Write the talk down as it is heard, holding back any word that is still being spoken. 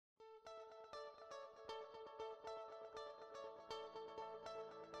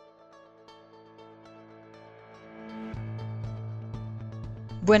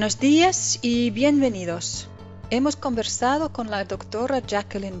Buenos días y bienvenidos. Hemos conversado con la doctora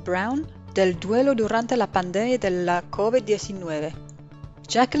Jacqueline Brown del duelo durante la pandemia de la COVID-19.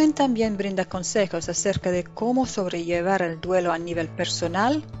 Jacqueline también brinda consejos acerca de cómo sobrellevar el duelo a nivel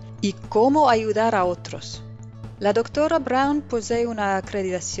personal y cómo ayudar a otros. La doctora Brown posee una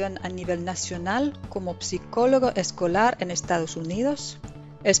acreditación a nivel nacional como psicólogo escolar en Estados Unidos.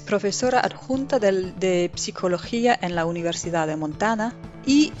 Es profesora adjunta de psicología en la Universidad de Montana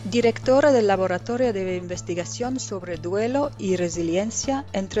y directora del Laboratorio de Investigación sobre Duelo y Resiliencia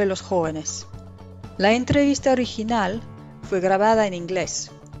entre los Jóvenes. La entrevista original fue grabada en inglés,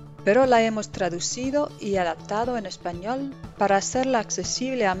 pero la hemos traducido y adaptado en español para hacerla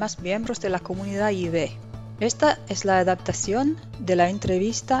accesible a más miembros de la comunidad IB. Esta es la adaptación de la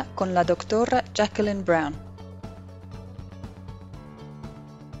entrevista con la doctora Jacqueline Brown.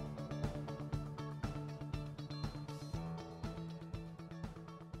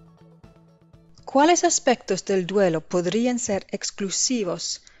 ¿Cuáles aspectos del duelo podrían ser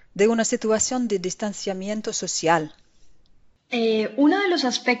exclusivos de una situación de distanciamiento social? Uno de los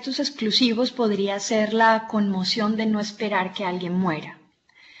aspectos exclusivos podría ser la conmoción de no esperar que alguien muera.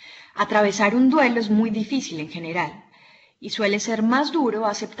 Atravesar un duelo es muy difícil en general y suele ser más duro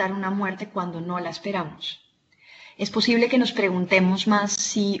aceptar una muerte cuando no la esperamos. Es posible que nos preguntemos más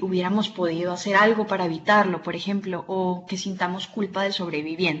si hubiéramos podido hacer algo para evitarlo, por ejemplo, o que sintamos culpa del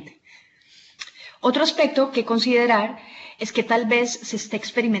sobreviviente. Otro aspecto que considerar es que tal vez se esté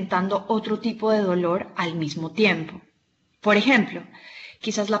experimentando otro tipo de dolor al mismo tiempo. Por ejemplo,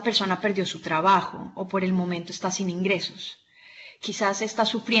 quizás la persona perdió su trabajo o por el momento está sin ingresos. Quizás está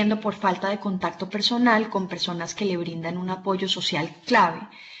sufriendo por falta de contacto personal con personas que le brindan un apoyo social clave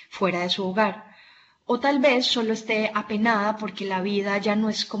fuera de su hogar. O tal vez solo esté apenada porque la vida ya no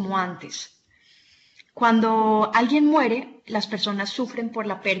es como antes. Cuando alguien muere, las personas sufren por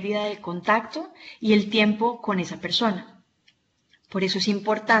la pérdida del contacto y el tiempo con esa persona. Por eso es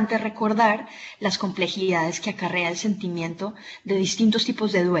importante recordar las complejidades que acarrea el sentimiento de distintos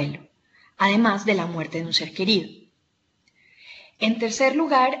tipos de duelo, además de la muerte de un ser querido. En tercer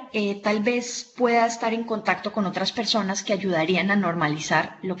lugar, tal vez pueda estar en contacto con otras personas que ayudarían a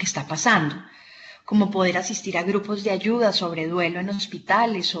normalizar lo que está pasando, como poder asistir a grupos de ayuda sobre duelo en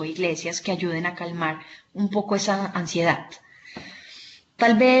hospitales o iglesias que ayuden a calmar un poco esa ansiedad.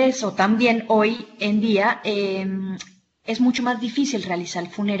 Tal vez, o también hoy en día, es mucho más difícil realizar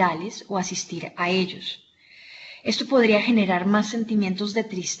funerales o asistir a ellos. Esto podría generar más sentimientos de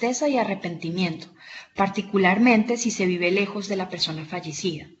tristeza y arrepentimiento, particularmente si se vive lejos de la persona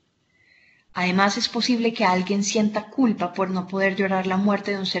fallecida. Además, es posible que alguien sienta culpa por no poder llorar la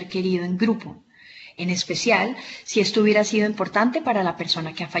muerte de un ser querido en grupo, en especial si esto hubiera sido importante para la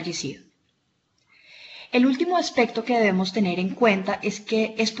persona que ha fallecido. El último aspecto que debemos tener en cuenta es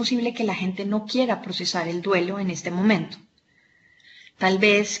que es posible que la gente no quiera procesar el duelo en este momento. Tal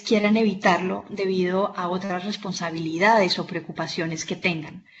vez quieran evitarlo debido a otras responsabilidades o preocupaciones que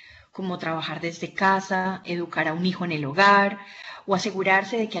tengan, como trabajar desde casa, educar a un hijo en el hogar o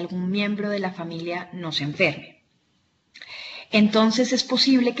asegurarse de que algún miembro de la familia no se enferme. Entonces es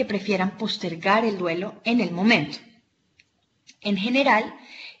posible que prefieran postergar el duelo en el momento. En general,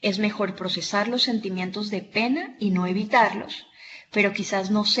 es mejor procesar los sentimientos de pena y no evitarlos, pero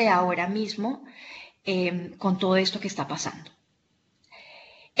quizás no sea ahora mismo con todo esto que está pasando.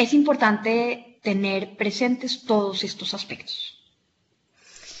 Es importante tener presentes todos estos aspectos.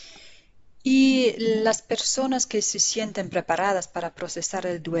 ¿Y las personas que se sienten preparadas para procesar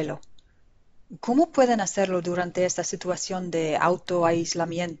el duelo? ¿Cómo pueden hacerlo durante esta situación de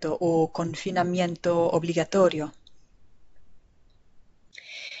autoaislamiento o confinamiento obligatorio?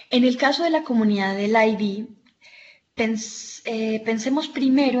 En el caso de la comunidad del IB, pensemos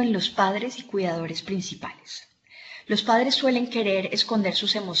primero en los padres y cuidadores principales. Los padres suelen querer esconder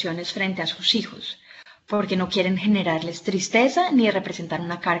sus emociones frente a sus hijos, porque no quieren generarles tristeza ni representar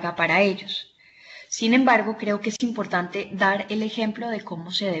una carga para ellos. Sin embargo, creo que es importante dar el ejemplo de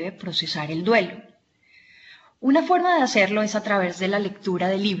cómo se debe procesar el duelo. Una forma de hacerlo es a través de la lectura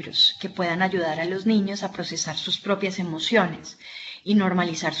de libros que puedan ayudar a los niños a procesar sus propias emociones y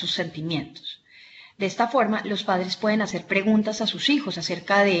normalizar sus sentimientos. De esta forma, los padres pueden hacer preguntas a sus hijos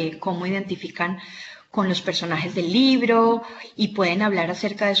acerca de cómo identifican con los personajes del libro y pueden hablar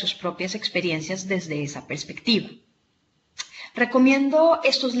acerca de sus propias experiencias desde esa perspectiva. Recomiendo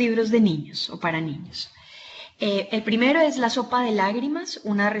estos libros de niños o para niños. El primero es La sopa de lágrimas,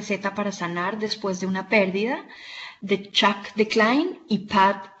 una receta para sanar después de una pérdida, de Chuck DeCline y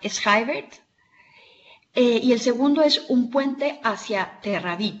Pat Schibert. Y el segundo es Un puente hacia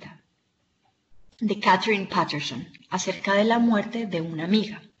Terra Vita. de Catherine Patterson acerca de la muerte de una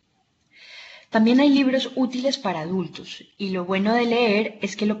amiga. También hay libros útiles para adultos y lo bueno de leer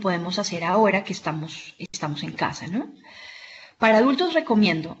es que lo podemos hacer ahora que estamos en casa, ¿no? Para adultos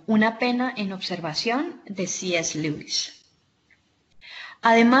recomiendo Una pena en observación de C.S. Lewis.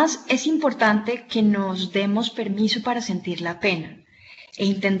 Además, es importante que nos demos permiso para sentir la pena e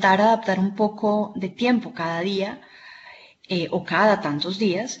intentar adaptar un poco de tiempo cada día o cada tantos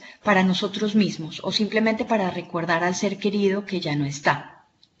días para nosotros mismos o simplemente para recordar al ser querido que ya no está.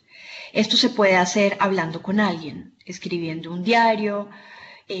 Esto se puede hacer hablando con alguien, escribiendo un diario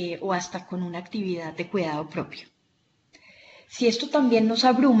o hasta con una actividad de cuidado propio. Si esto también nos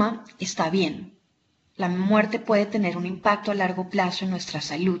abruma, está bien. La muerte puede tener un impacto a largo plazo en nuestra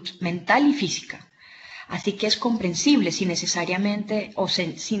salud mental y física. Así que es comprensible si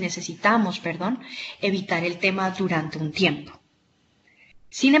necesitamos, evitar el tema durante un tiempo.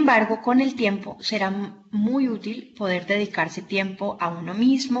 Sin embargo, con el tiempo será muy útil poder dedicarse tiempo a uno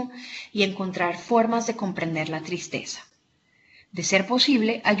mismo y encontrar formas de comprender la tristeza. De ser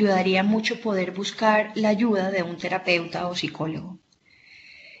posible, ayudaría mucho poder buscar la ayuda de un terapeuta o psicólogo.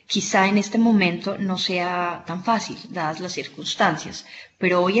 Quizá en este momento no sea tan fácil, dadas las circunstancias,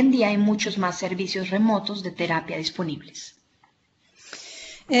 pero hoy en día hay muchos más servicios remotos de terapia disponibles.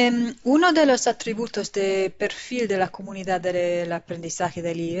 Uno de los atributos de perfil de la comunidad del aprendizaje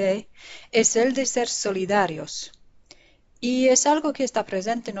del IE es el de ser solidarios. Y es algo que está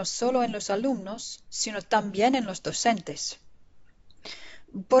presente no solo en los alumnos, sino también en los docentes.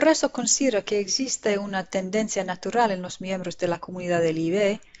 Por eso considero que existe una tendencia natural en los miembros de la comunidad del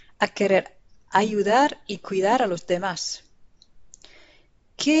IE a querer ayudar y cuidar a los demás.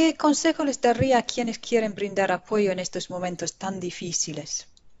 ¿Qué consejo les daría a quienes quieren brindar apoyo en estos momentos tan difíciles?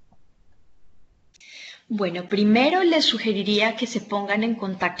 Bueno, primero les sugeriría que se pongan en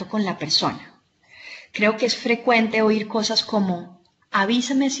contacto con la persona. Creo que es frecuente oír cosas como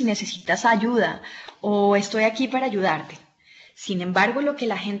avísame si necesitas ayuda o estoy aquí para ayudarte. Sin embargo, lo que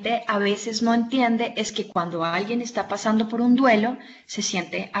la gente a veces no entiende es que cuando alguien está pasando por un duelo, se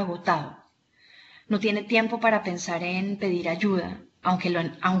siente agotado. No tiene tiempo para pensar en pedir ayuda, aunque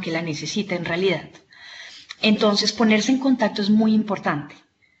la necesite en realidad. Entonces, ponerse en contacto es muy importante,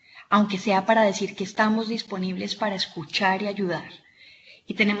 aunque sea para decir que estamos disponibles para escuchar y ayudar.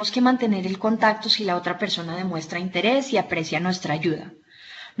 Y tenemos que mantener el contacto si la otra persona demuestra interés y aprecia nuestra ayuda.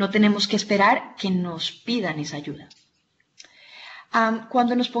 No tenemos que esperar que nos pidan esa ayuda.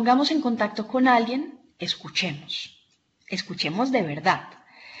 Cuando nos pongamos en contacto con alguien, escuchemos. Escuchemos de verdad.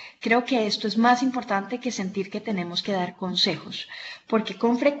 Creo que esto es más importante que sentir que tenemos que dar consejos, porque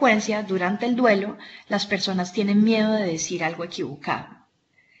con frecuencia, durante el duelo, las personas tienen miedo de decir algo equivocado.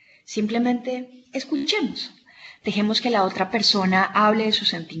 Simplemente escuchemos. Dejemos que la otra persona hable de sus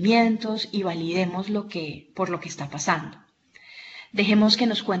sentimientos y validemos por lo que está pasando. Dejemos que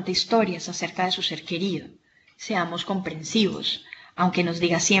nos cuente historias acerca de su ser querido. Seamos comprensivos, aunque nos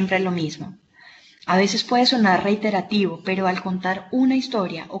diga siempre lo mismo. A veces puede sonar reiterativo, pero al contar una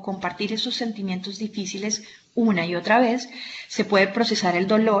historia o compartir esos sentimientos difíciles una y otra vez, se puede procesar el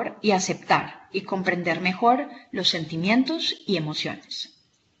dolor y aceptar y comprender mejor los sentimientos y emociones.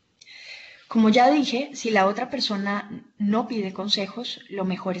 Como ya dije, si la otra persona no pide consejos, lo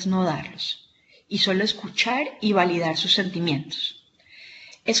mejor es no darlos y solo escuchar y validar sus sentimientos.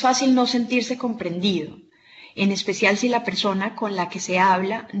 Es fácil no sentirse comprendido, en especial si la persona con la que se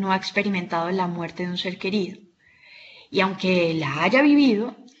habla no ha experimentado la muerte de un ser querido. Y aunque la haya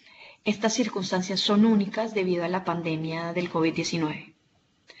vivido, estas circunstancias son únicas debido a la pandemia del COVID-19.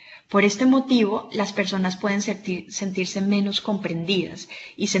 Por este motivo, las personas pueden sentirse menos comprendidas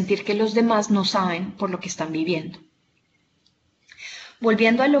y sentir que los demás no saben por lo que están viviendo.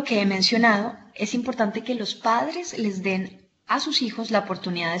 Volviendo a lo que he mencionado, es importante que los padres les den a sus hijos la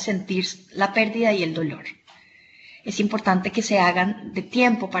oportunidad de sentir la pérdida y el dolor. Es importante que se hagan de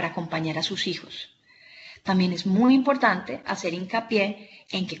tiempo para acompañar a sus hijos. También es muy importante hacer hincapié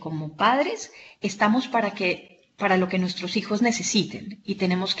en que como padres estamos para lo que nuestros hijos necesiten y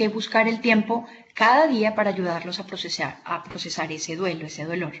tenemos que buscar el tiempo cada día para ayudarlos a procesar ese duelo, ese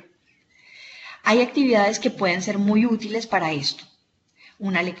dolor. Hay actividades que pueden ser muy útiles para esto.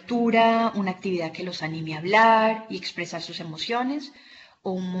 Una lectura, una actividad que los anime a hablar y expresar sus emociones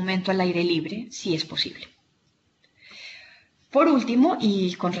o un momento al aire libre, si es posible. Por último,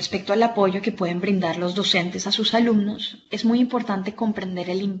 y con respecto al apoyo que pueden brindar los docentes a sus alumnos, es muy importante comprender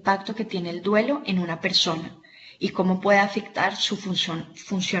el impacto que tiene el duelo en una persona y cómo puede afectar su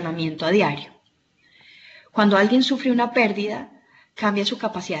funcionamiento a diario. Cuando alguien sufre una pérdida, cambia su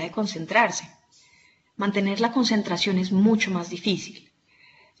capacidad de concentrarse. Mantener la concentración es mucho más difícil.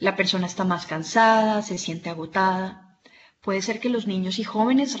 La persona está más cansada, se siente agotada. Puede ser que los niños y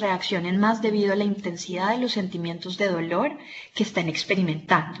jóvenes reaccionen más debido a la intensidad de los sentimientos de dolor que estén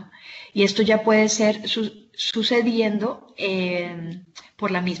experimentando. Y esto ya puede ser sucediendo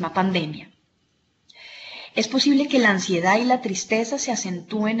por la misma pandemia. Es posible que la ansiedad y la tristeza se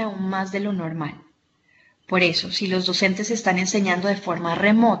acentúen aún más de lo normal. Por eso, si los docentes están enseñando de forma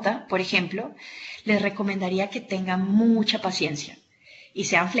remota, por ejemplo, les recomendaría que tengan mucha paciencia y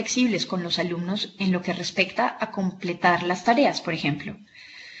sean flexibles con los alumnos en lo que respecta a completar las tareas, por ejemplo.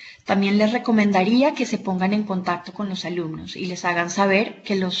 También les recomendaría que se pongan en contacto con los alumnos y les hagan saber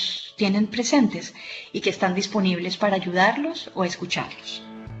que los tienen presentes y que están disponibles para ayudarlos o escucharlos.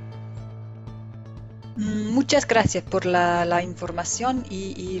 Muchas gracias por la información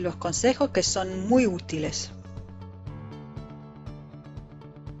y los consejos que son muy útiles.